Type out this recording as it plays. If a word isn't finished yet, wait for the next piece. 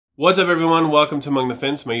What's up everyone, welcome to Among the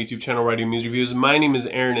Fence, my YouTube channel where I do music reviews. My name is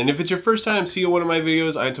Aaron, and if it's your first time seeing one of my videos,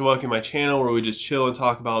 I'd like to welcome my channel where we just chill and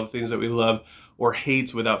talk about the things that we love or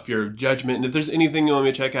hate without fear of judgment. And if there's anything you want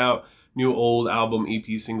me to check out, new, old, album,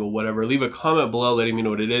 EP, single, whatever, leave a comment below letting me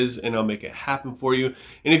know what it is and I'll make it happen for you.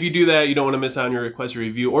 And if you do that, you don't want to miss out on your request or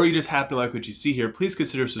review, or you just happen to like what you see here, please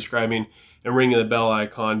consider subscribing and ringing the bell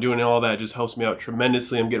icon. Doing all that just helps me out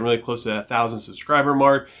tremendously. I'm getting really close to that 1,000 subscriber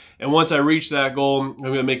mark. And once I reach that goal, I'm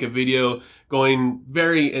going to make a video going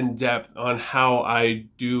very in depth on how I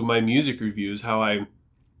do my music reviews, how I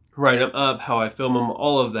write them up, how I film them,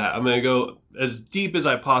 all of that. I'm going to go as deep as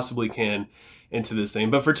I possibly can into this thing.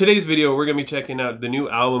 But for today's video, we're going to be checking out the new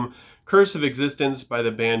album, Curse of Existence by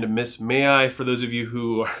the band Miss May I. For those of you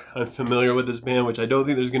who are unfamiliar with this band, which I don't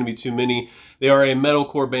think there's going to be too many, they are a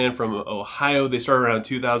metalcore band from Ohio. They started around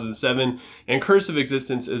 2007, and Curse of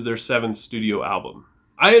Existence is their 7th studio album.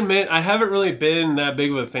 I admit I haven't really been that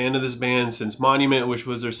big of a fan of this band since Monument, which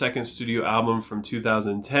was their 2nd studio album from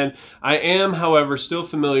 2010. I am, however, still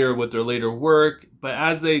familiar with their later work, but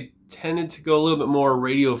as they tended to go a little bit more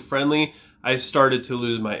radio friendly, I started to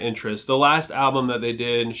lose my interest. The last album that they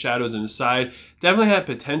did, Shadows Inside, definitely had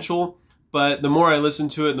potential, but the more I listened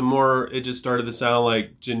to it, the more it just started to sound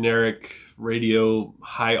like generic radio,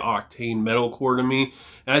 high-octane metalcore to me.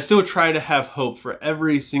 And I still try to have hope for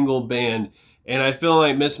every single band, and I feel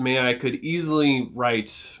like Miss May I could easily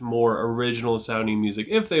write more original sounding music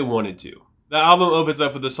if they wanted to. The album opens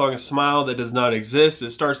up with the song Smile That Does Not Exist.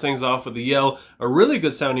 It starts things off with a yell, a really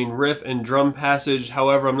good sounding riff and drum passage.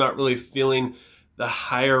 However, I'm not really feeling the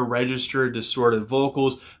higher register distorted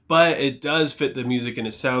vocals, but it does fit the music and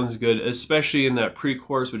it sounds good, especially in that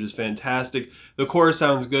pre-chorus, which is fantastic. The chorus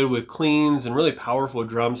sounds good with cleans and really powerful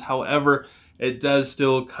drums. However, it does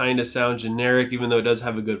still kind of sound generic, even though it does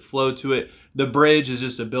have a good flow to it. The bridge is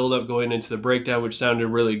just a build-up going into the breakdown, which sounded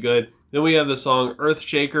really good. Then we have the song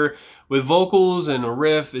Earthshaker with vocals and a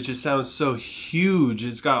riff. It just sounds so huge.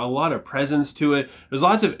 It's got a lot of presence to it. There's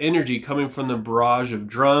lots of energy coming from the barrage of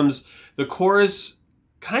drums. The chorus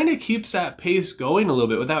kind of keeps that pace going a little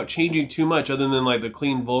bit without changing too much other than like the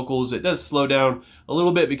clean vocals. It does slow down a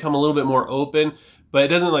little bit, become a little bit more open, but it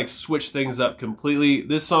doesn't like switch things up completely.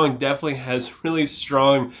 This song definitely has really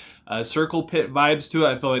strong circle pit vibes to it.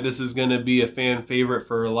 I feel like this is going to be a fan favorite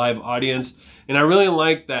for a live audience. And I really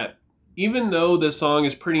like that even though this song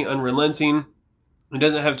is pretty unrelenting, it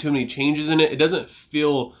doesn't have too many changes in it, it doesn't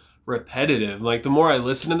feel repetitive. Like the more I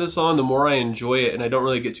listen to this song, the more I enjoy it and I don't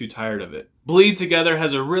really get too tired of it. Bleed Together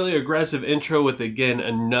has a really aggressive intro with, again,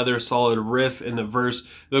 another solid riff in the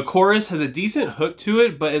verse. The chorus has a decent hook to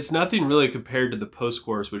it, but it's nothing really compared to the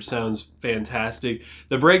post-chorus, which sounds fantastic.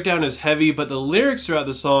 The breakdown is heavy, but the lyrics throughout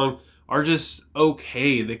the song are just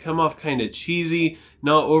okay. They come off kind of cheesy,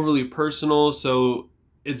 not overly personal, so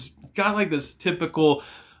it's got like this typical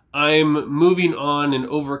I'm moving on and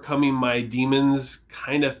overcoming my demons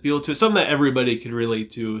kind of feel to it. Something that everybody could relate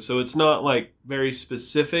to. So it's not like very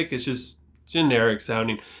specific. It's just generic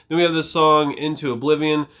sounding. Then we have the song Into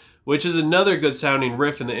Oblivion, which is another good sounding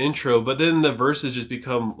riff in the intro. But then the verses just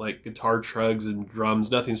become like guitar trugs and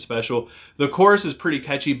drums. Nothing special. The chorus is pretty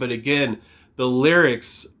catchy. But again, the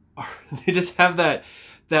lyrics are, they just have that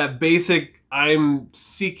basic, I'm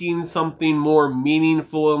seeking something more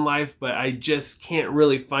meaningful in life, but I just can't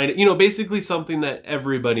really find it. You know, basically something that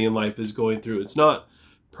everybody in life is going through. It's not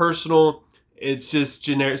personal. It's just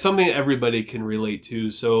generic, something everybody can relate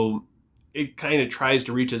to. So it kind of tries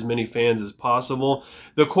to reach as many fans as possible.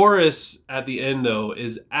 The chorus at the end, though,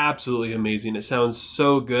 is absolutely amazing. It sounds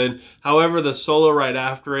so good. However, the solo right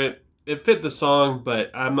after it fit the song,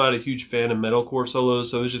 but I'm not a huge fan of metalcore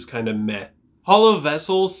solos, so it's just kind of meh. Hollow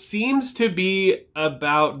Vessel seems to be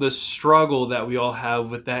about the struggle that we all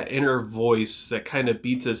have with that inner voice that kind of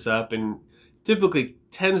beats us up and typically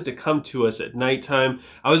tends to come to us at nighttime.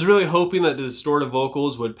 I was really hoping that the distorted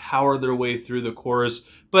vocals would power their way through the chorus,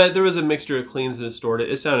 but there was a mixture of cleans and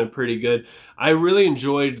distorted. It sounded pretty good. I really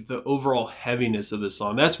enjoyed the overall heaviness of the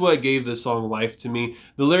song. That's what gave this song life to me.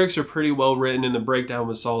 The lyrics are pretty well written and the breakdown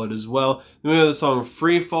was solid as well. Then we have the song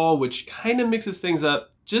Free Fall, which kind of mixes things up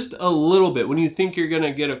just a little bit. When you think you're going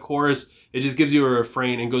to get a chorus, it just gives you a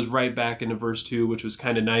refrain and goes right back into verse 2, which was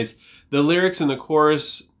kind of nice. The lyrics in the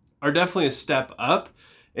chorus are definitely a step up,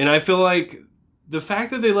 and I feel like the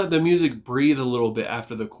fact that they let the music breathe a little bit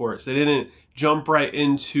after the chorus, they didn't jump right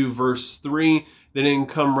into verse 3, they didn't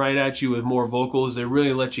come right at you with more vocals, they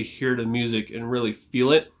really let you hear the music and really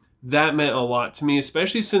feel it. That meant a lot to me,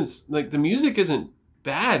 especially since like the music isn't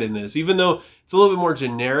bad in this, even though it's a little bit more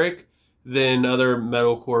generic than other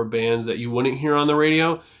metalcore bands that you wouldn't hear on the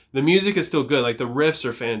radio. the music is still good. Like, the riffs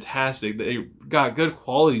are fantastic. They got good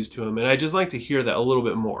qualities to them, and I just like to hear that a little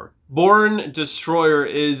bit more. Born Destroyer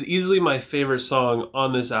is easily my favorite song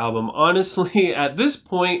on this album. Honestly, at this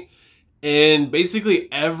point, and basically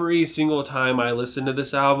every single time I listen to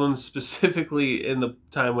this album, specifically in the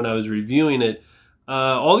time when I was reviewing it,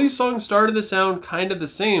 all these songs started to sound kind of the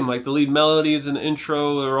same. Like, the lead melodies and the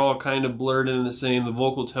intro are all kind of blurred in the same. The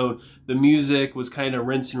vocal tone, the music was kind of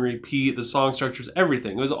rinse and repeat. The song structures,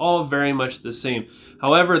 everything. It was all very much the same.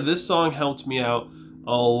 However, this song helped me out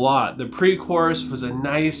a lot. The pre-chorus was a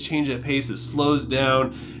nice change of pace. It slows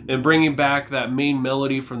down and bringing back that main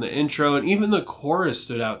melody from the intro. And even the chorus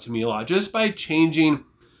stood out to me a lot. Just by changing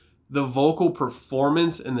the vocal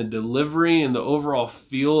performance and the delivery and the overall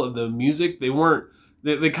feel of the music, they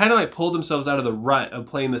kind of like pulled themselves out of the rut of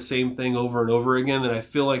playing the same thing over and over again. And I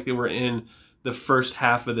feel like they were in the first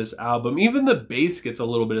half of this album. Even the bass gets a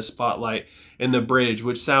little bit of spotlight in the bridge,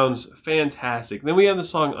 which sounds fantastic. Then we have the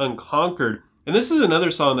song Unconquered. And this is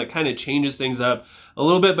another song that kind of changes things up a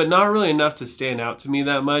little bit, but not really enough to stand out to me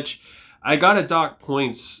that much. I got to dock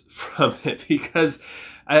points from it because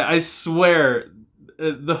I swear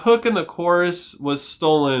the hook and the chorus was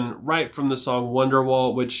stolen right from the song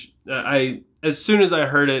Wonderwall, which as soon as I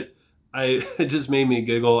heard it, it just made me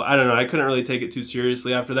giggle. I don't know. I couldn't really take it too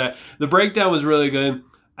seriously after that. The breakdown was really good.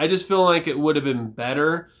 I just feel like it would have been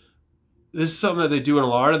better. This is something that they do in a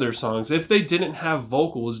lot of their songs. If they didn't have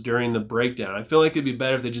vocals during the breakdown, I feel like it'd be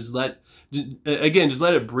better if they just let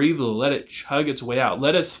it breathe a little, let it chug its way out.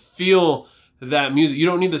 Let us feel that music. You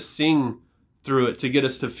don't need to sing through it to get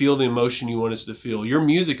us to feel the emotion you want us to feel. Your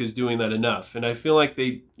music is doing that enough. And I feel like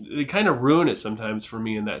they kind of ruin it sometimes for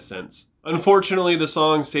me in that sense. Unfortunately, the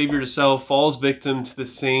song Savior to Self falls victim to the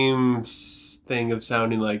same thing of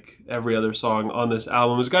sounding like every other song on this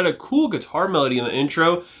album. It's got a cool guitar melody in the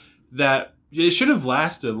intro that it should have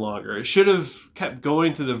lasted longer. It should have kept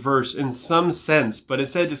going to the verse in some sense, but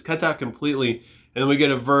instead it just cuts out completely. And then we get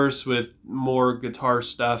a verse with more guitar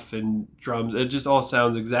stuff and drums. It just all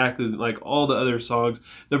sounds exactly like all the other songs.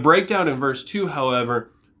 The breakdown in verse 2,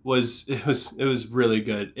 however, was really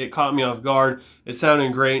good. It caught me off guard. It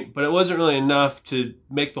sounded great, but it wasn't really enough to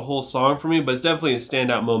make the whole song for me, but it's definitely a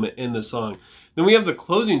standout moment in the song. Then we have the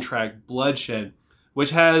closing track, Bloodshed,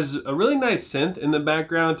 which has a really nice synth in the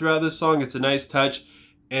background throughout this song. It's a nice touch,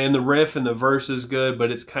 and the riff and the verse is good,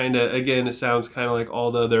 but it's kind of, again, it sounds kind of like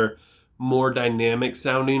all the other more dynamic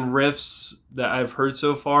sounding riffs that I've heard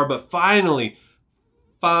so far. But finally,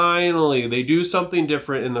 they do something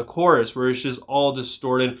different in the chorus where it's just all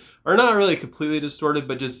distorted, or not really completely distorted,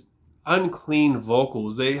 but just unclean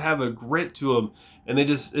vocals. They have a grit to them, and it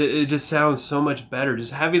just sounds so much better.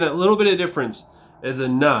 Just having that little bit of difference is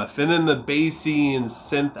enough. And then the bassy and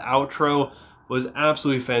synth outro was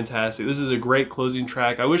absolutely fantastic. This is a great closing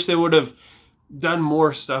track. I wish they would have done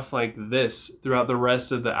more stuff like this throughout the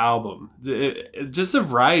rest of the album. Just the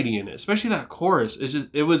variety in it, especially that chorus,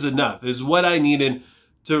 it was enough. It was what I needed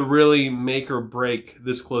to really make or break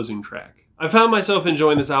this closing track. I found myself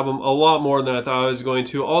enjoying this album a lot more than I thought I was going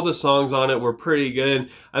to. All the songs on it were pretty good.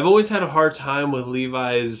 I've always had a hard time with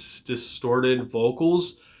Levi's distorted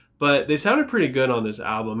vocals, but they sounded pretty good on this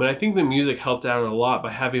album. And I think the music helped out a lot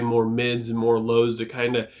by having more mids and more lows to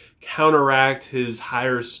kind of counteract his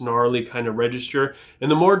higher snarly kind of register.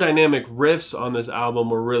 And the more dynamic riffs on this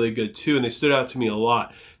album were really good too, and they stood out to me a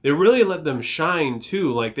lot. They really let them shine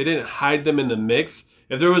too. Like, they didn't hide them in the mix.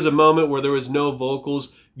 If there was a moment where there was no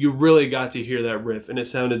vocals, you really got to hear that riff, and it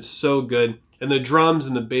sounded so good. And the drums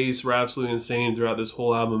and the bass were absolutely insane throughout this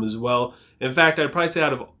whole album as well. In fact, I'd probably say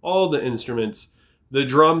out of all the instruments, the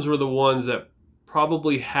drums were the ones that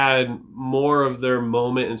probably had more of their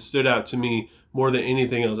moment and stood out to me more than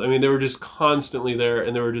anything else. I mean, they were just constantly there,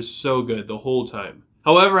 and they were just so good the whole time.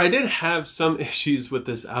 However, I did have some issues with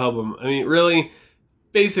this album. I mean, really,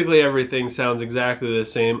 basically everything sounds exactly the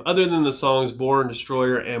same, other than the songs Born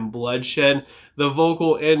Destroyer and Bloodshed. The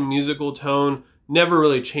vocal and musical tone never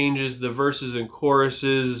really changes. The verses and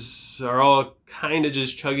choruses are all kind of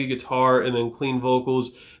just chuggy guitar and then clean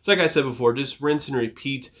vocals. It's like I said before, just rinse and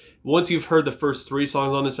repeat. Once you've heard the first 3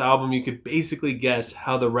 songs on this album, you could basically guess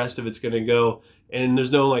how the rest of it's going to go. And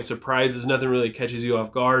there's no like surprises, nothing really catches you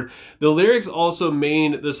off guard. The lyrics also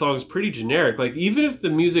made the songs pretty generic. Like, even if the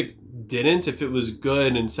music didn't, if it was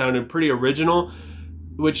good and sounded pretty original,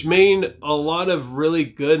 which made a lot of really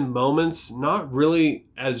good moments not really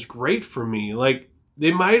as great for me. Like,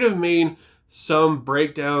 they might have made some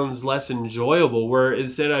breakdowns less enjoyable, where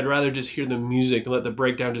instead I'd rather just hear the music and let the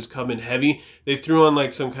breakdown just come in heavy. They threw on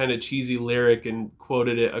like some kind of cheesy lyric and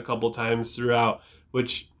quoted it a couple times throughout,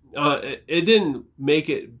 which it didn't make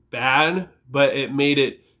it bad, but it made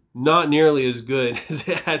it not nearly as good as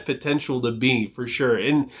it had potential to be, for sure.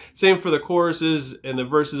 And same for the choruses and the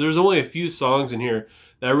verses. There's only a few songs in here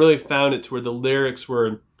that I really found it to where the lyrics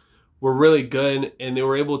were really good, and they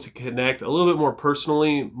were able to connect a little bit more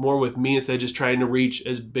personally, more with me, instead of just trying to reach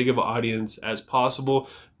as big of an audience as possible.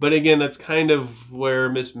 But again, that's kind of where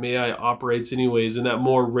Miss May I operates anyways, in that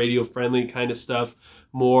more radio friendly kind of stuff,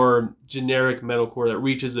 more generic metalcore that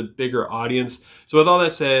reaches a bigger audience. So with all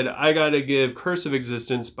that said, I gotta give Curse of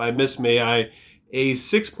Existence by Miss May I a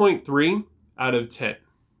 6.3 out of 10.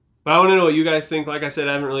 But I want to know what you guys think. Like I said,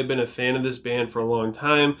 I haven't really been a fan of this band for a long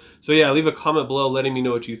time. So yeah, leave a comment below letting me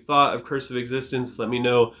know what you thought of Curse of Existence. Let me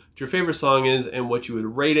know what your favorite song is and what you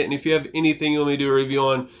would rate it. And if you have anything you want me to do a review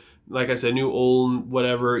on, like I said, new, old,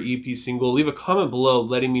 whatever, EP, single, leave a comment below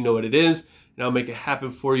letting me know what it is, and I'll make it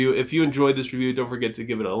happen for you. If you enjoyed this review, don't forget to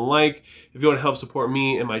give it a like. If you want to help support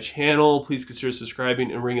me and my channel, please consider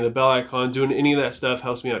subscribing and ringing the bell icon. Doing any of that stuff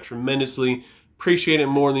helps me out tremendously. Appreciate it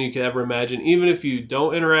more than you could ever imagine. Even if you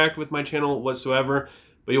don't interact with my channel whatsoever,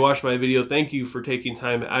 but you watch my video, thank you for taking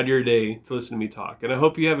time out of your day to listen to me talk. And I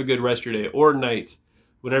hope you have a good rest of your day or night,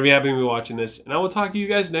 whenever you happen to be watching this. And I will talk to you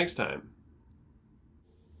guys next time.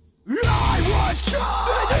 I was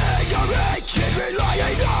trying